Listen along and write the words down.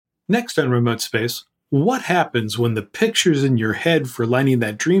Next on Remote Space, what happens when the pictures in your head for landing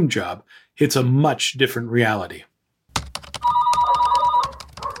that dream job hits a much different reality?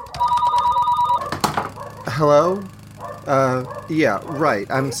 Hello? Yeah,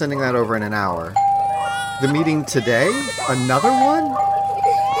 right. I'm sending that over in an hour. The meeting today? Another one?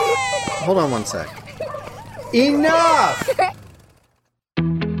 Hold on one sec. Enough!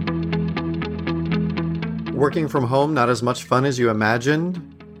 Working from home not as much fun as you imagined?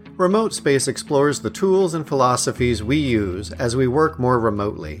 Remote Space explores the tools and philosophies we use as we work more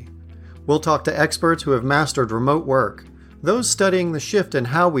remotely. We'll talk to experts who have mastered remote work, those studying the shift in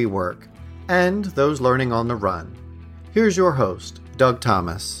how we work, and those learning on the run. Here's your host, Doug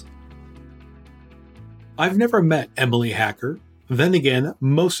Thomas. I've never met Emily Hacker. Then again,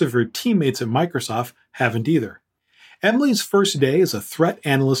 most of her teammates at Microsoft haven't either. Emily's first day as a threat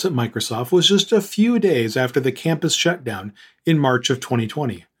analyst at Microsoft was just a few days after the campus shutdown in March of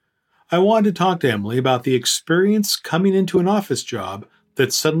 2020. I wanted to talk to Emily about the experience coming into an office job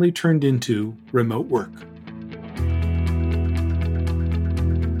that suddenly turned into remote work.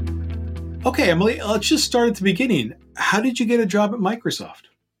 Okay, Emily, let's just start at the beginning. How did you get a job at Microsoft?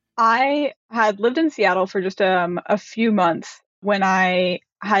 I had lived in Seattle for just a few months when I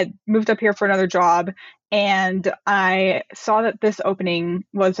had moved up here for another job, and I saw that this opening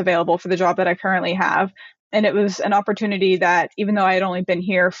was available for the job that I currently have. And it was an opportunity that, even though I had only been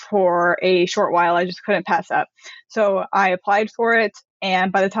here for a short while, I just couldn't pass up. So I applied for it.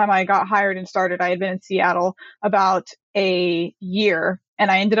 And by the time I got hired and started, I had been in Seattle about a year. And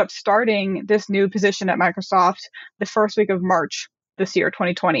I ended up starting this new position at Microsoft the first week of March this year,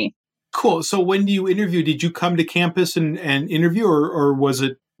 2020. Cool. So when you interview, did you come to campus and interview, or was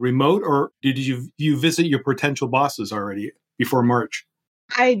it remote, or did you visit your potential bosses already before March?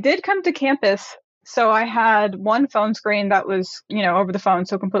 I did come to campus. So I had one phone screen that was, over the phone,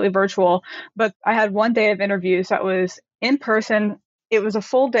 so completely virtual. But I had one day of interviews that was in person. It was a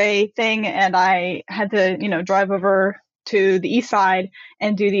full day thing, and I had to, drive over to the east side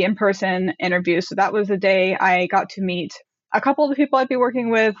and do the in-person interview. So that was the day I got to meet a couple of the people I'd be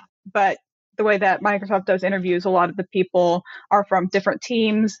working with. But the way that Microsoft does interviews, a lot of the people are from different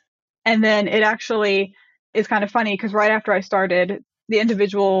teams. And then it actually is kind of funny because right after I started, the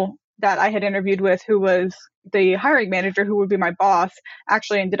individual that I had interviewed with, who was the hiring manager, who would be my boss,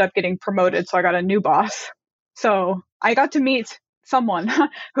 actually ended up getting promoted. So I got a new boss. So I got to meet someone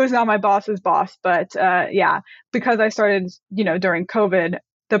who's now my boss's boss. But because I started, during COVID,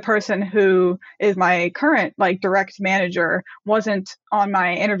 the person who is my current direct manager wasn't on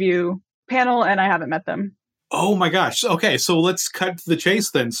my interview panel, and I haven't met them. Oh my gosh. Okay, so let's cut to the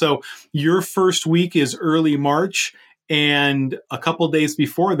chase then. So your first week is early March. And a couple of days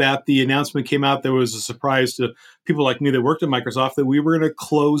before that, the announcement came out. There was a surprise to people like me that worked at Microsoft that we were going to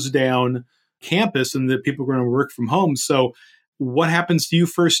close down campus and that people were going to work from home. So what happens to you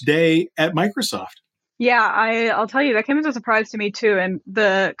first day at Microsoft? Yeah, I'll tell you, that came as a surprise to me too. And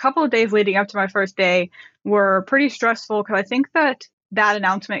the couple of days leading up to my first day were pretty stressful because I think that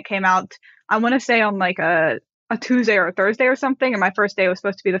announcement came out, I want to say on a Tuesday or a Thursday or something, and my first day was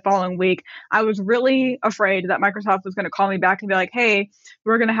supposed to be the following week. I was really afraid that Microsoft was going to call me back and be like, hey,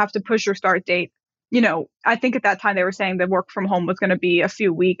 we're going to have to push your start date. I think at that time they were saying that work from home was going to be a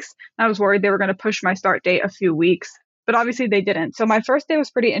few weeks. I was worried they were going to push my start date a few weeks, but obviously they didn't. So my first day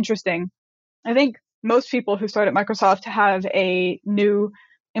was pretty interesting. I think most people who start at Microsoft have a new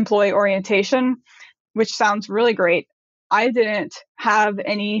employee orientation, which sounds really great. I didn't have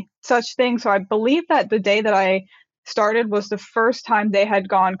any such thing. So I believe that the day that I started was the first time they had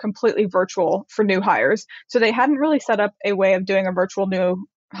gone completely virtual for new hires. So they hadn't really set up a way of doing a virtual new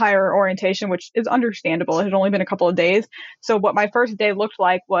hire orientation, which is understandable. It had only been a couple of days. So what my first day looked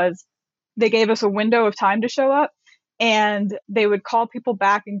like was they gave us a window of time to show up, and they would call people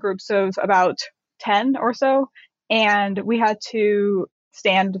back in groups of about 10 or so. And we had to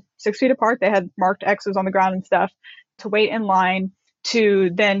stand 6 feet apart. They had marked X's on the ground and stuff to wait in line to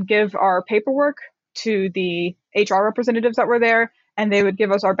then give our paperwork to the HR representatives that were there, and they would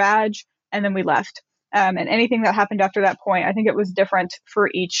give us our badge, and then we left. And anything that happened after that point, I think it was different for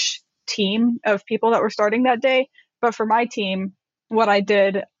each team of people that were starting that day. But for my team, what I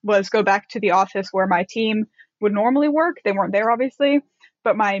did was go back to the office where my team would normally work. They weren't there, obviously,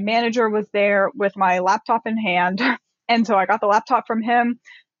 but my manager was there with my laptop in hand. And so I got the laptop from him,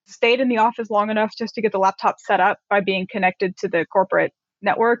 stayed in the office long enough just to get the laptop set up by being connected to the corporate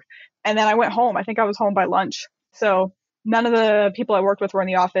network. And then I went home. I think I was home by lunch. So none of the people I worked with were in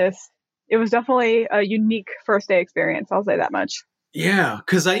the office. It was definitely a unique first day experience. I'll say that much. Yeah.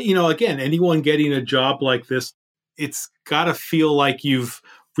 Cause again, anyone getting a job like this, it's got to feel like you've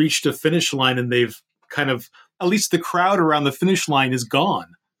reached a finish line and they've kind of, at least the crowd around the finish line is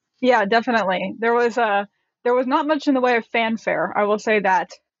gone. Yeah, definitely. There was not much in the way of fanfare, I will say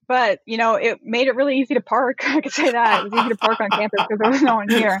that. But, it made it really easy to park. I could say that. It was easy to park on campus because there was no one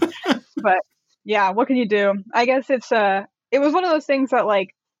here. But yeah, what can you do? I guess it was one of those things that,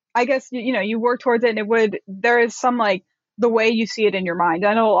 like, I guess, you work towards it, and there is some, like, the way you see it in your mind.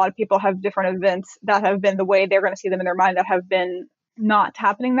 I know a lot of people have different events that have been the way they're going to see them in their mind that have been not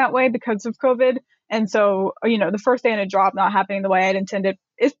happening that way because of COVID. And so, the first day in a job not happening the way I'd intended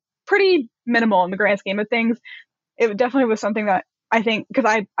is pretty minimal in the grand scheme of things. It definitely was something that I think, because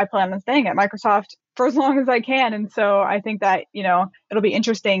I plan on staying at Microsoft for as long as I can. And so I think that, it'll be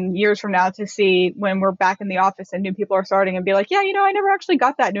interesting years from now to see when we're back in the office and new people are starting and be like, yeah, I never actually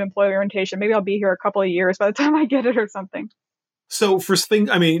got that new employee orientation. Maybe I'll be here a couple of years by the time I get it or something. So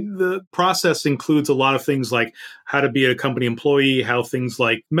the process includes a lot of things like how to be a company employee, how things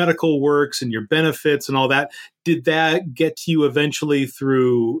like medical works and your benefits and all that. Did that get to you eventually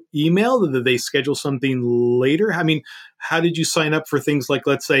through email? Did they schedule something later? How did you sign up for things like,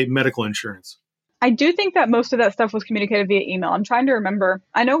 let's say, medical insurance? I do think that most of that stuff was communicated via email. I'm trying to remember.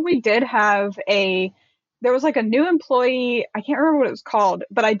 I know we did have there was like a new employee. I can't remember what it was called,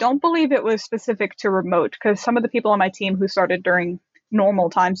 but I don't believe it was specific to remote, because some of the people on my team who started during normal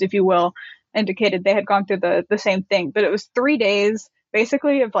times, if you will, indicated they had gone through the same thing. But it was 3 days,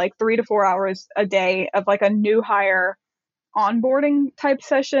 basically, of like 3 to 4 hours a day of like a new hire onboarding type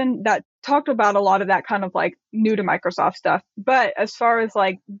session that talked about a lot of that kind of like new to Microsoft stuff. But as far as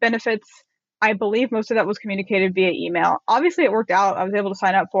like benefits, I believe most of that was communicated via email. Obviously, it worked out. I was able to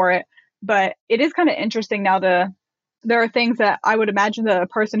sign up for it. But it is kind of interesting now. There are things that I would imagine that a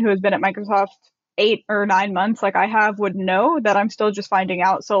person who has been at Microsoft 8 or 9 months, like I have, would know that I'm still just finding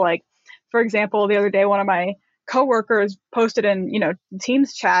out. So, like, for example, the other day, one of my coworkers posted in,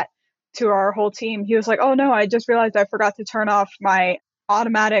 Teams chat to our whole team. He was like, "Oh no, I just realized I forgot to turn off my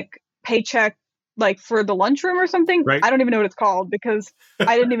automatic paycheck, like for the lunchroom or something." Right. I don't even know what it's called because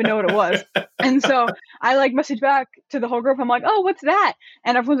I didn't even know what it was. And so I like messaged back to the whole group. I'm like, "Oh, what's that?"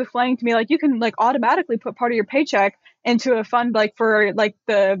 And everyone's explaining to me, like, you can like automatically put part of your paycheck into a fund, like for like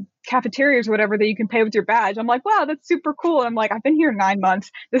the cafeterias or whatever that you can pay with your badge. I'm like, wow, that's super cool. And I'm like, I've been here 9 months.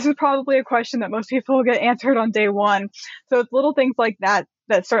 This is probably a question that most people will get answered on day one. So it's little things like that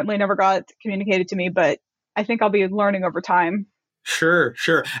certainly never got communicated to me, but I think I'll be learning over time. Sure.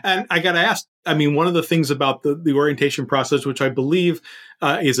 And I got to ask, one of the things about the orientation process, which I believe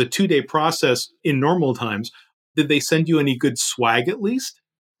is a 2-day process in normal times, did they send you any good swag at least?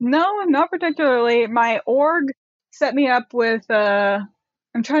 No, not particularly. My org set me up with,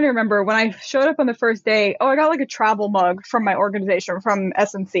 I'm trying to remember, when I showed up on the first day, I got like a travel mug from my organization, from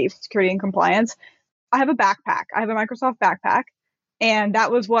S&C, Security and Compliance. I have a backpack. I have a Microsoft backpack. And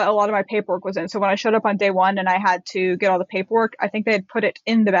that was what a lot of my paperwork was in. So when I showed up on day one and I had to get all the paperwork, I think they had put it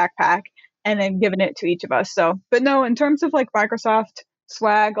in the backpack and then given it to each of us. So, but no, in terms of like Microsoft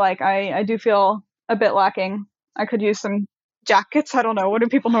swag, like I do feel a bit lacking. I could use some jackets. I don't know. What do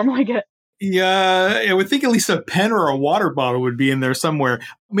people normally get? Yeah, I would think at least a pen or a water bottle would be in there somewhere.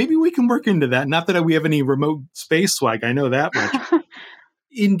 Maybe we can work into that. Not that we have any remote space swag. I know that much.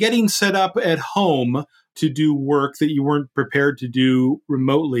 In getting set up at home to do work that you weren't prepared to do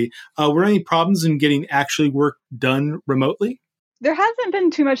remotely, were there any problems in getting actually work done remotely? There hasn't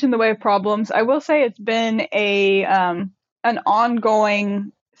been too much in the way of problems. I will say it's been an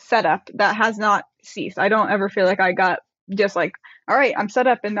ongoing setup that has not ceased. I don't ever feel like I got just like, all right, I'm set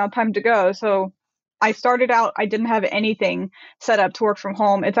up and now time to go. So I started out, I didn't have anything set up to work from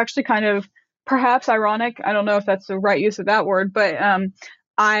home. It's actually kind of perhaps ironic. I don't know if that's the right use of that word, but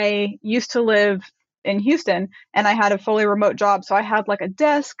I used to live in Houston and I had a fully remote job. So I had like a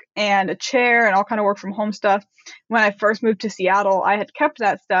desk and a chair and all kind of work from home stuff. When I first moved to Seattle, I had kept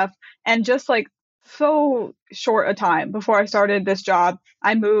that stuff, and just like so short a time before I started this job,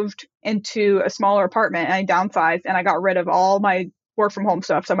 I moved into a smaller apartment and I downsized and I got rid of all my work from home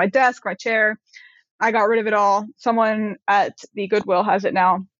stuff. So my desk, my chair, I got rid of it all. Someone at the Goodwill has it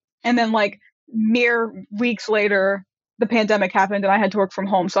now. And then like mere weeks later, the pandemic happened and I had to work from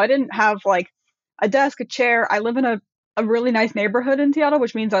home. So I didn't have like a desk, a chair. I live in a really nice neighborhood in Seattle,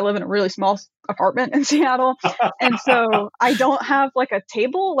 which means I live in a really small apartment in Seattle. And so I don't have like a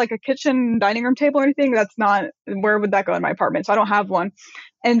table, like a kitchen dining room table or anything. That's not, where would that go in my apartment? So I don't have one.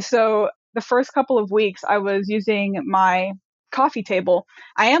 And so the first couple of weeks I was using my coffee table.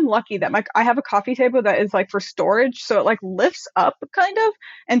 I am lucky that I have a coffee table that is like for storage. So it like lifts up kind of.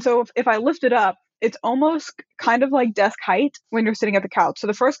 And so if I lift it up, it's almost kind of like desk height when you're sitting at the couch. So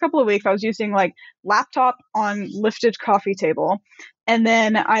the first couple of weeks I was using like laptop on lifted coffee table. And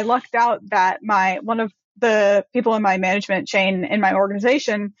then I lucked out that one of the people in my management chain in my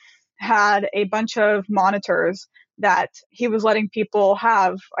organization had a bunch of monitors that he was letting people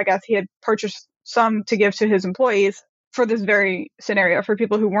have. I guess he had purchased some to give to his employees for this very scenario for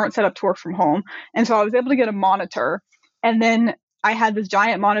people who weren't set up to work from home. And so I was able to get a monitor. And then I had this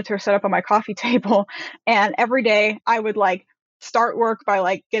giant monitor set up on my coffee table. And every day I would like start work by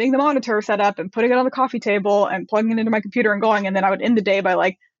like getting the monitor set up and putting it on the coffee table and plugging it into my computer and going. And then I would end the day by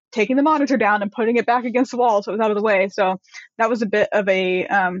like taking the monitor down and putting it back against the wall so it was out of the way. So that was a bit of a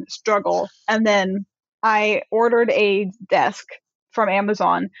struggle. And then I ordered a desk from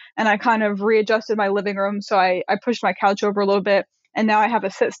Amazon and I kind of readjusted my living room. So I pushed my couch over a little bit and now I have a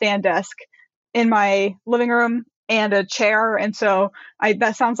sit stand desk in my living room and a chair. And so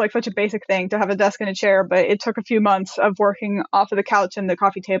that sounds like such a basic thing to have a desk and a chair, but it took a few months of working off of the couch and the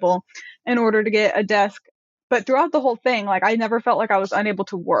coffee table in order to get a desk. But throughout the whole thing, like I never felt like I was unable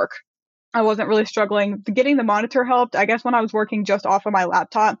to work. I wasn't really struggling. Getting the monitor helped. I guess when I was working just off of my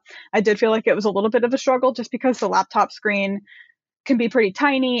laptop, I did feel like it was a little bit of a struggle just because the laptop screen can be pretty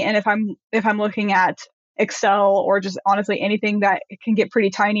tiny. And if I'm looking at Excel or just honestly anything that can get pretty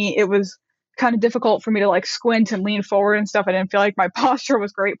tiny, it was kind of difficult for me to like squint and lean forward and stuff. I didn't feel like my posture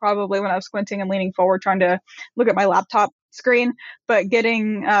was great probably when I was squinting and leaning forward trying to look at my laptop screen, but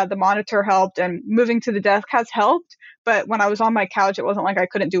getting the monitor helped and moving to the desk has helped. But when I was on my couch, it wasn't like I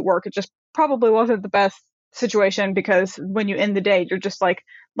couldn't do work. It just probably wasn't the best situation because when you end the day, you're just like,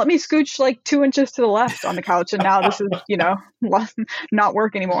 let me scooch like 2 inches to the left on the couch. And now this is, not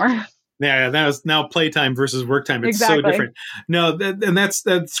work anymore. Yeah, that was now playtime versus work time. It's exactly. So different. No, and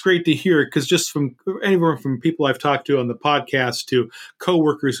that's great to hear because just from anywhere from people I've talked to on the podcast to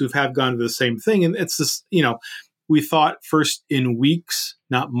coworkers who've gone to the same thing, and it's this, we thought first in weeks,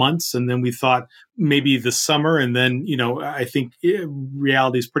 not months, and then we thought maybe the summer, and then I think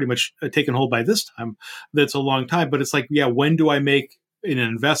reality is pretty much taken hold by this time. That's a long time, but it's like, yeah, when do I make an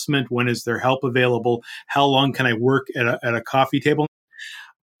investment? When is there help available? How long can I work at a coffee table?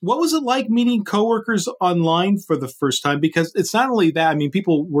 What was it like meeting coworkers online for the first time? Because it's not only that, I mean,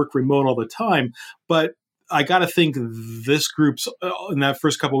 people work remote all the time, but I got to think this group's in that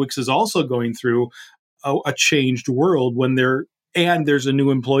first couple of weeks is also going through a changed world when there's a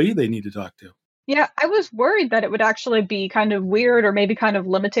new employee they need to talk to. Yeah, I was worried that it would actually be kind of weird or maybe kind of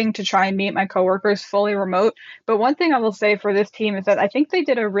limiting to try and meet my coworkers fully remote. But one thing I will say for this team is that I think they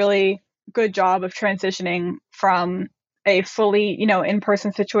did a really good job of transitioning from a fully,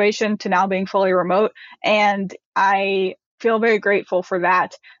 in-person situation to now being fully remote. And I feel very grateful for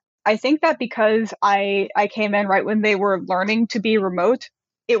that. I think that because I came in right when they were learning to be remote,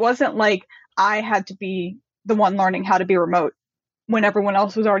 it wasn't like I had to be the one learning how to be remote when everyone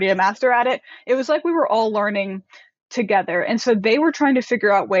else was already a master at it. It was like we were all learning together. And so they were trying to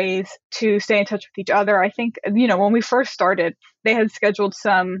figure out ways to stay in touch with each other. I think, when we first started, they had scheduled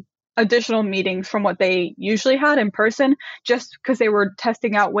some additional meetings from what they usually had in person, just because they were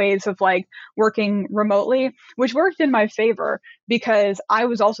testing out ways of like working remotely, which worked in my favor because I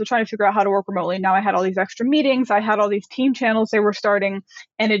was also trying to figure out how to work remotely. Now I had all these extra meetings, I had all these team channels they were starting,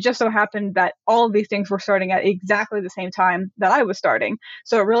 and it just so happened that all of these things were starting at exactly the same time that I was starting.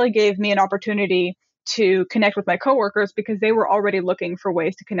 So it really gave me an opportunity to connect with my coworkers because they were already looking for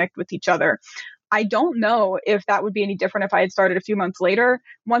ways to connect with each other. I don't know if that would be any different if I had started a few months later,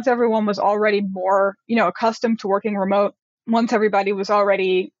 once everyone was already more, accustomed to working remote, once everybody was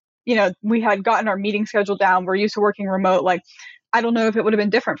already, we had gotten our meeting schedule down, we're used to working remote. Like, I don't know if it would have been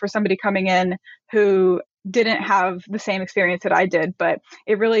different for somebody coming in who didn't have the same experience that I did, but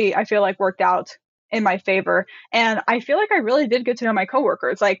it really, I feel like worked out in my favor. And I feel like I really did get to know my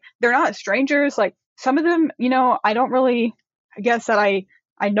coworkers. Like, they're not strangers. Like, some of them, I don't really, I guess that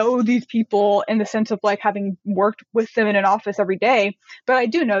I know these people in the sense of like having worked with them in an office every day, but I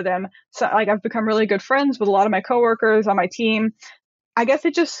do know them. So like I've become really good friends with a lot of my coworkers on my team. I guess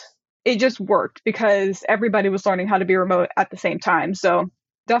it just worked because everybody was learning how to be remote at the same time. So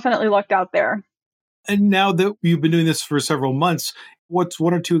definitely lucked out there. And now that you've been doing this for several months, what's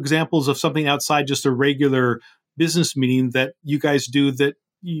one or two examples of something outside just a regular business meeting that you guys do that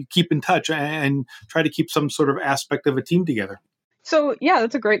you keep in touch and try to keep some sort of aspect of a team together? So yeah,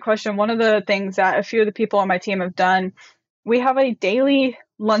 that's a great question. One of the things that a few of the people on my team have done, we have a daily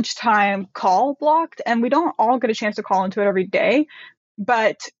lunchtime call blocked, and we don't all get a chance to call into it every day,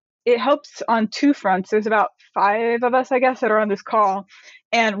 but it helps on two fronts. There's about 5 of us, I guess, that are on this call.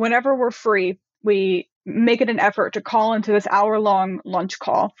 And whenever we're free, we make it an effort to call into this hour-long lunch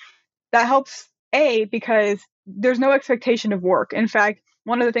call. That helps Because there's no expectation of work. In fact,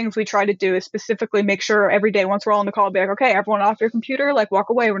 one of the things we try to do is specifically make sure every day, once we're all on the call, be like, okay, everyone off your computer, like walk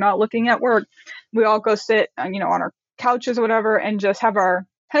away. We're not looking at work. We all go sit, on our couches or whatever, and just have our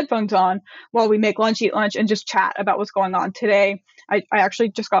headphones on while we make lunch, eat lunch, and just chat about what's going on today. I actually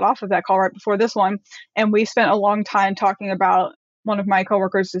just got off of that call right before this one, and we spent a long time talking about one of my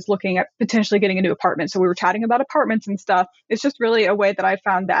coworkers is looking at potentially getting a new apartment. So we were chatting about apartments and stuff. It's just really a way that I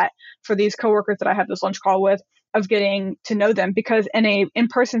found that for these coworkers that I had this lunch call with, of getting to know them, because in a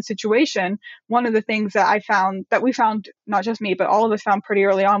in-person situation, one of the things that we found, not just me, but all of us found pretty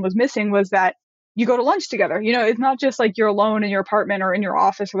early on was missing, was that you go to lunch together. It's not just like you're alone in your apartment or in your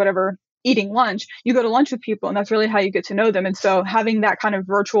office or whatever eating lunch. You go to lunch with people, and that's really how you get to know them. And so having that kind of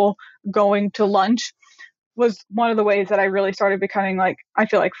virtual going to lunch was one of the ways that I really started becoming, like, I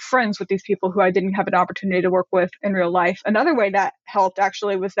feel like, friends with these people who I didn't have an opportunity to work with in real life. Another way that helped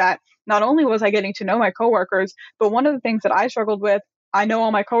actually was that not only was I getting to know my coworkers, but one of the things that I struggled with, I know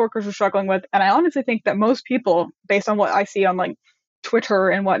all my coworkers were struggling with. And I honestly think that most people, based on what I see on like Twitter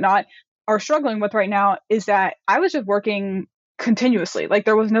and whatnot, are struggling with right now, is that I was just working continuously. Like,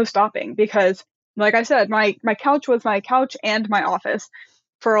 there was no stopping, because like I said, my couch was my couch and my office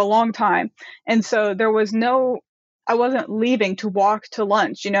for a long time. And so I wasn't leaving to walk to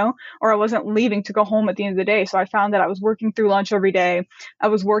lunch, or I wasn't leaving to go home at the end of the day. So I found that I was working through lunch every day. I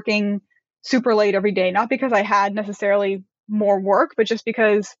was working super late every day, not because I had necessarily more work, but just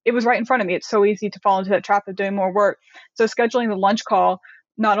because it was right in front of me. It's so easy to fall into that trap of doing more work. So scheduling the lunch call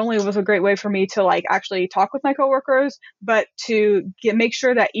not only was a great way for me to like actually talk with my coworkers, but to make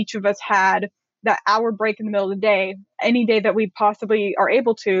sure that each of us had that hour break in the middle of the day, any day that we possibly are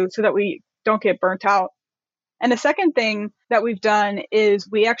able to, so that we don't get burnt out. And the second thing that we've done is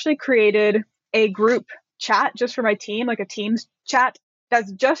we actually created a group chat just for my team, like a Teams chat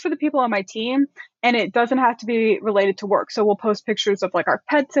that's just for the people on my team. And it doesn't have to be related to work. So we'll post pictures of like our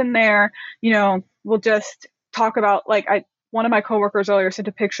pets in there. We'll just talk about, like, one of my coworkers earlier sent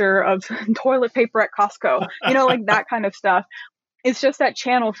a picture of toilet paper at Costco, like that kind of stuff. It's just that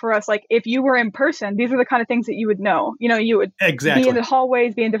channel for us. Like, if you were in person, these are the kind of things that you would know. You would Exactly. be in the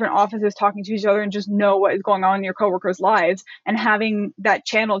hallways, be in different offices talking to each other, and just know what is going on in your coworkers' lives. And having that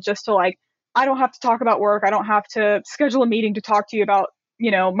channel just to, like, I don't have to talk about work. I don't have to schedule a meeting to talk to you about,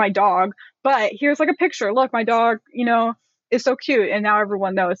 my dog. But here's like a picture. Look, my dog, is so cute. And now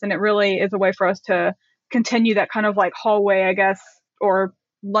everyone knows. And it really is a way for us to continue that kind of like hallway, I guess, or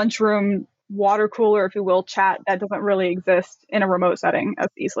lunchroom, water cooler, if you will, chat that doesn't really exist in a remote setting as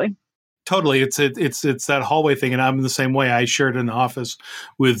easily. Totally. It's that hallway thing. And I'm the same way. I shared an office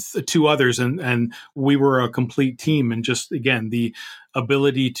with two others, and we were a complete team. And just, again, the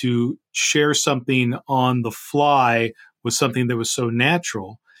ability to share something on the fly was something that was so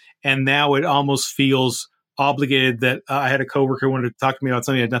natural. And now it almost feels obligated that I had a coworker who wanted to talk to me about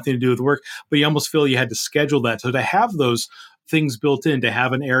something that had nothing to do with work, but you almost feel you had to schedule that. So to have those things built in, to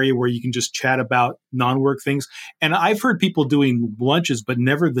have an area where you can just chat about non-work things. And I've heard people doing lunches, but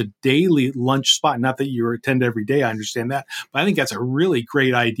never the daily lunch spot. Not that you attend every day, I understand that, but I think that's a really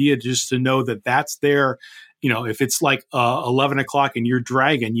great idea, just to know that that's there. If it's like 11 o'clock and you're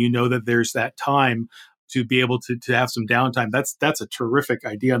dragging, that there's that time to be able to have some downtime. That's a terrific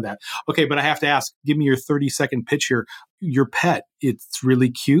idea on that. Okay, but I have to ask, give me your 30-second pitch here. Your pet, it's really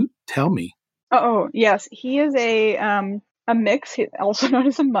cute. Tell me. Oh, yes. He is a mix, also known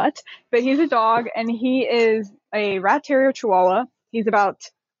as a mutt, but he's a dog, and he is a rat terrier chihuahua. He's about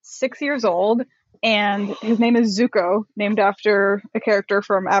 6 years old, and his name is Zuko, named after a character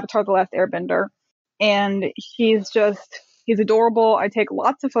from Avatar: The Last Airbender. And he's adorable. I take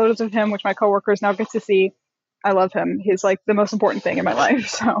lots of photos of him, which my coworkers now get to see. I love him. He's like the most important thing in my life.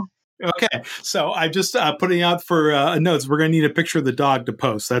 So. Okay, so I'm just putting out for notes. We're going to need a picture of the dog to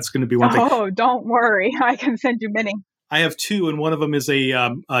post. That's going to be one thing. Oh, don't worry. I can send you many. I have two, and one of them is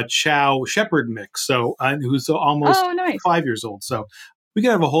a Chow Shepherd mix, so who's almost 5 years old. So we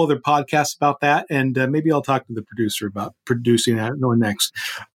could have a whole other podcast about that, and maybe I'll talk to the producer about producing that one next.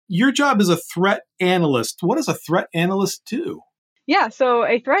 Your job is a threat analyst. What does a threat analyst do? Yeah, so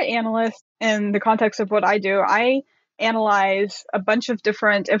a threat analyst, in the context of what I do, I analyze a bunch of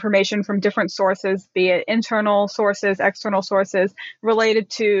different information from different sources, be it internal sources, external sources, related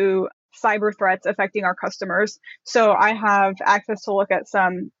to cyber threats affecting our customers. So I have access to look at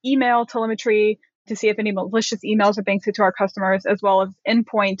some email telemetry to see if any malicious emails are being sent to our customers, as well as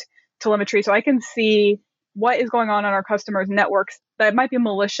endpoint telemetry. So I can see what is going on our customers' networks that might be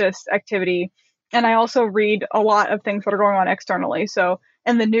malicious activity. And I also read a lot of things that are going on externally. So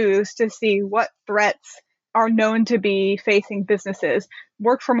in the news, to see what threats are known to be facing businesses.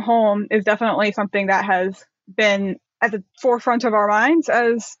 Work from home is definitely something that has been at the forefront of our minds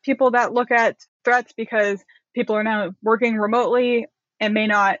as people that look at threats, because people are now working remotely and may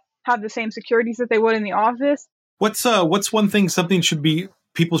not have the same securities that they would in the office. What's one thing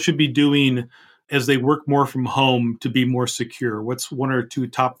people should be doing as they work more from home to be more secure? What's one or two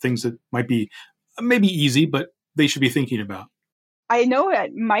top things that might be maybe easy, but they should be thinking about? I know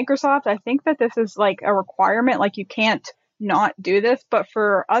at Microsoft, I think that this is like a requirement, like you can't not do this, but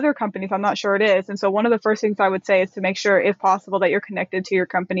for other companies, I'm not sure it is. And so one of the first things I would say is to make sure, if possible, that you're connected to your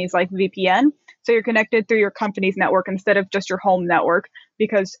company's like VPN. So you're connected through your company's network instead of just your home network,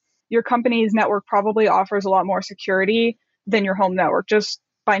 because your company's network probably offers a lot more security than your home network, just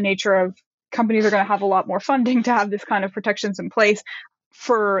by nature of companies are going to have a lot more funding to have this kind of protections in place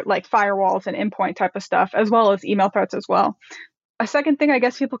for like firewalls and endpoint type of stuff, as well as email threats as well. A second thing I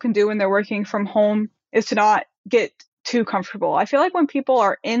guess people can do when they're working from home is to not get too comfortable. I feel like when people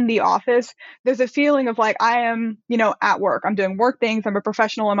are in the office, there's a feeling of like, I am, at work. I'm doing work things. I'm a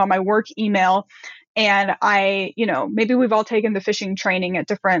professional. I'm on my work email. And maybe we've all taken the phishing training at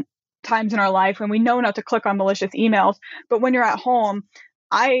different times in our life when we know not to click on malicious emails. But when you're at home,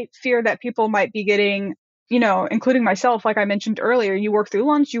 I fear that people might be getting, including myself, like I mentioned earlier, you work through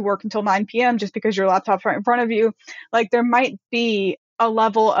lunch, you work until 9 p.m. just because your laptop's right in front of you. Like there might be a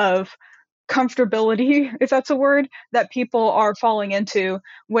level of comfortability, if that's a word, that people are falling into,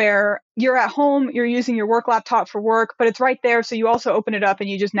 where you're at home, you're using your work laptop for work, but it's right there. So you also open it up and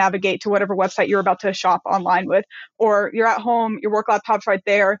you just navigate to whatever website you're about to shop online with. Or you're at home, your work laptop's right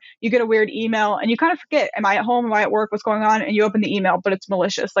there, you get a weird email and you kind of forget, am I at home? Am I at work? What's going on? And you open the email, but it's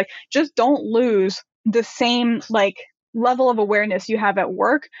malicious. Like just don't lose the same level of awareness you have at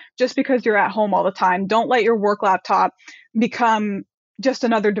work just because you're at home all the time. Don't let your work laptop become just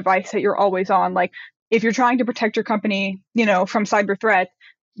another device that you're always on. Like if you're trying to protect your company, from cyber threat,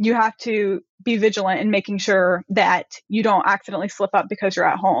 you have to be vigilant in making sure that you don't accidentally slip up because you're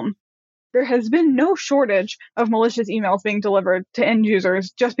at home. There has been no shortage of malicious emails being delivered to end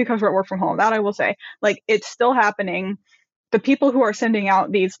users just because we're at work from home. That I will say, it's still happening. The people who are sending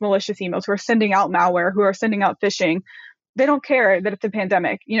out these malicious emails, who are sending out malware, who are sending out phishing, they don't care that it's a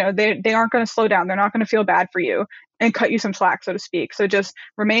pandemic. They aren't going to slow down. They're not going to feel bad for you and cut you some slack, so to speak. So just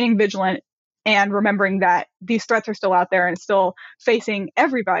remaining vigilant and remembering that these threats are still out there and still facing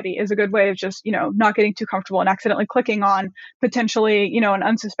everybody is a good way of just, not getting too comfortable and accidentally clicking on potentially, an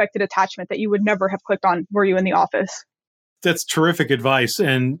unsuspected attachment that you would never have clicked on were you in the office. That's terrific advice.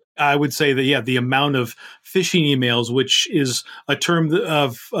 And I would say that, the amount of phishing emails, which is a term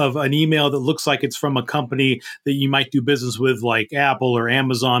of an email that looks like it's from a company that you might do business with, like Apple or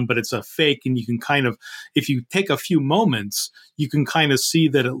Amazon, but it's a fake. And you can kind of, if you take a few moments, you can kind of see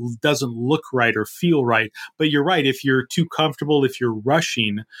that it doesn't look right or feel right. But you're right. If you're too comfortable, if you're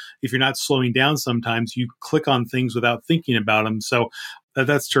rushing, if you're not slowing down, sometimes you click on things without thinking about them. So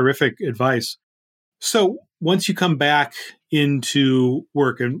that's terrific advice. So once you come back into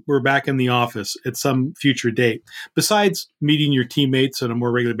work and we're back in the office at some future date, besides meeting your teammates on a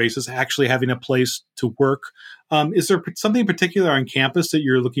more regular basis, actually having a place to work, is there something particular on campus that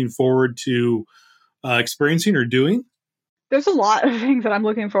you're looking forward to experiencing or doing? There's a lot of things that I'm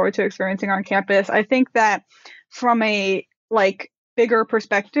looking forward to experiencing on campus. I think that from a bigger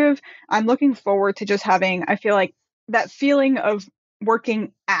perspective, I'm looking forward to just having, I feel like that feeling of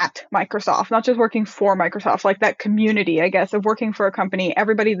working at Microsoft, not just working for Microsoft, like that community, I guess, of working for a company,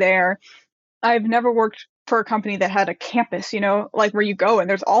 everybody there. I've never worked for a company that had a campus, where you go and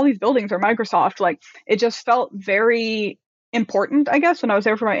there's all these buildings are Microsoft. It just felt very important, I guess, when I was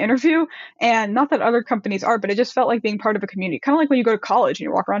there for my interview. And not that other companies are, but it just felt like being part of a community, kind of like when you go to college and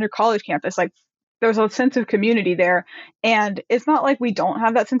you walk around your college campus, there's a sense of community there. And it's not like we don't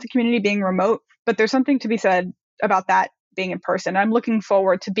have that sense of community being remote, but there's something to be said about that being in person. I'm looking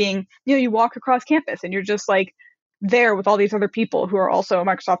forward to being, you walk across campus and you're just there with all these other people who are also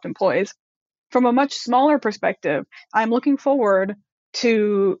Microsoft employees. From a much smaller perspective, I'm looking forward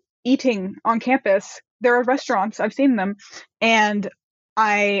to eating on campus. There are restaurants, I've seen them, and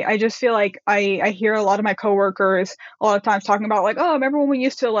I just feel like I hear a lot of my coworkers a lot of times talking about oh, remember when we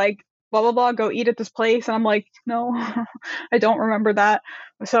used to blah, blah, blah, go eat at this place? And I'm like, no, I don't remember that.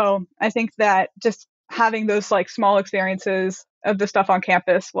 So I think that just having those small experiences of the stuff on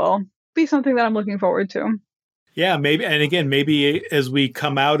campus will be something that I'm looking forward to. Yeah, maybe. And again, maybe as we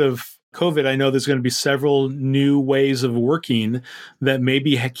come out of COVID, I know there's going to be several new ways of working that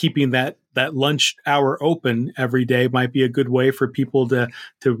maybe keeping that lunch hour open every day might be a good way for people to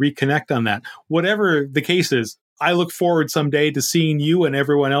reconnect on that. Whatever the case is, I look forward someday to seeing you and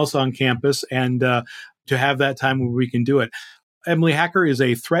everyone else on campus. And to have that time where we can do it. Emily Hacker is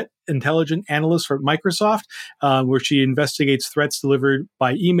a threat intelligence analyst for Microsoft, where she investigates threats delivered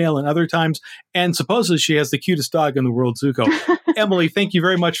by email and other times. And supposedly she has the cutest dog in the world, Zuko. Emily, thank you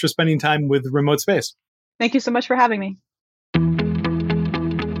very much for spending time with Remote Space. Thank you so much for having me.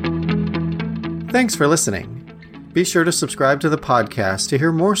 Thanks for listening. Be sure to subscribe to the podcast to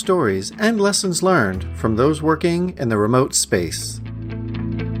hear more stories and lessons learned from those working in the remote space.